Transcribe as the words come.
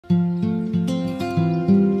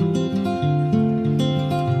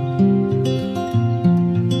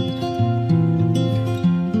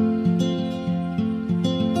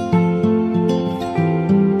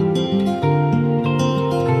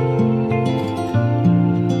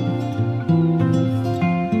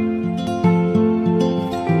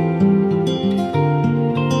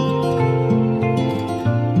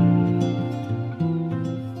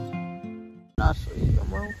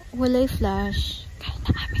slash kain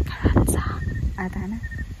na kami karon sa ata na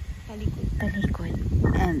talikod.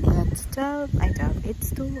 And it's 12.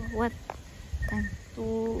 It's 2. What time?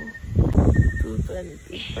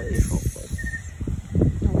 2:25.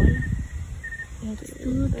 Nawala. It's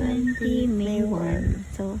 2:20 May 1.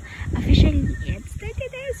 So officially it's 20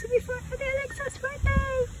 days before Alexa's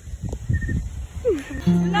birthday.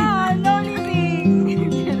 No leaving.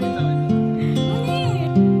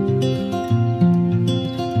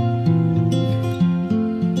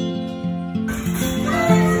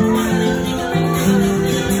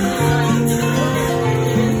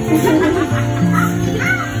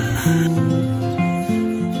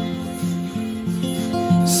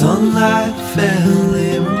 Sunlight fell,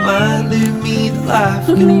 it reminded me that life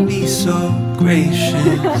can be so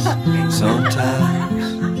gracious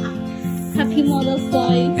sometimes. Happy Mother's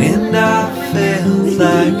Day. And I felt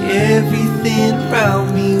like everything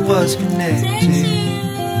around me was connected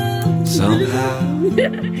somehow.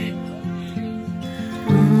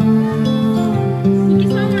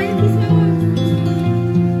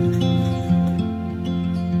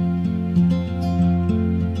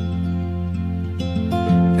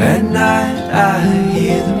 At night I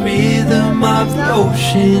hear the rhythm of the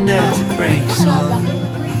ocean as it breaks on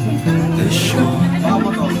the shore.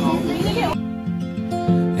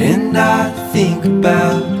 And I think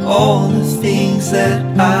about all the things that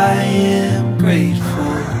I am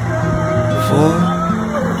grateful for.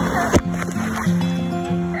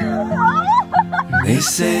 They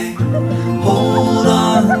say, hold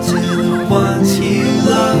on to the ones you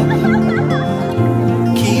love,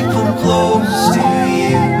 keep them close to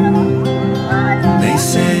you. They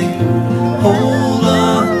say, hold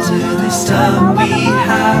on to this time we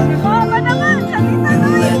have, and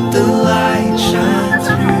let the light shine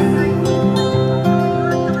through.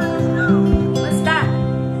 What's that?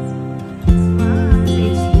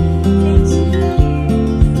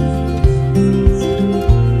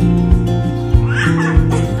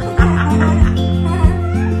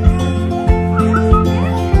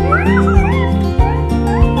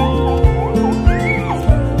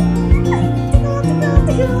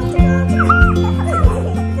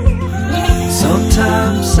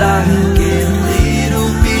 Sometimes I get a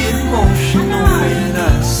little bit emotional when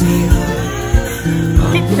I see her.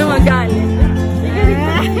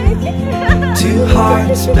 Two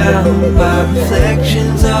hearts bound by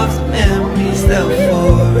reflections of the memories they'll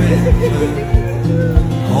forever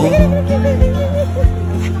hold.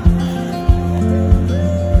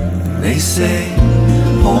 They say,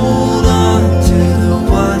 hold on to the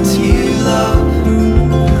ones you love,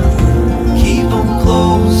 keep them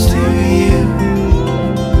close to you.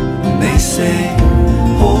 They say,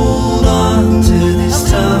 hold on to this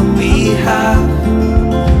time we have,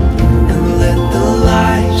 and let the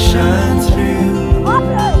light shine through.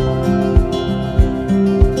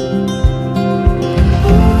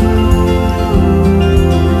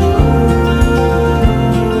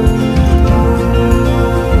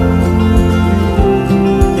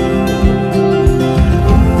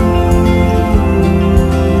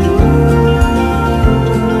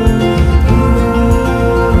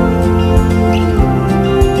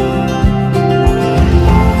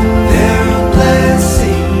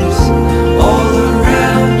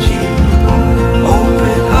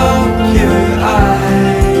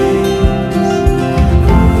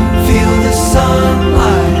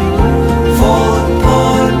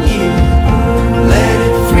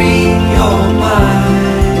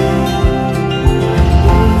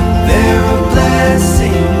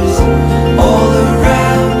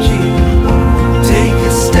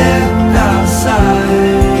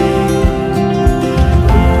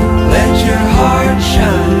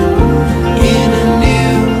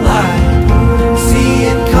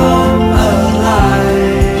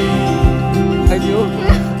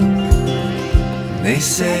 They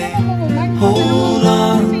say, hold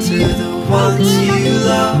on to the ones you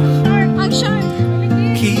love,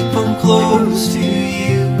 keep them close to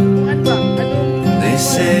you. They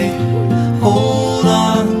say,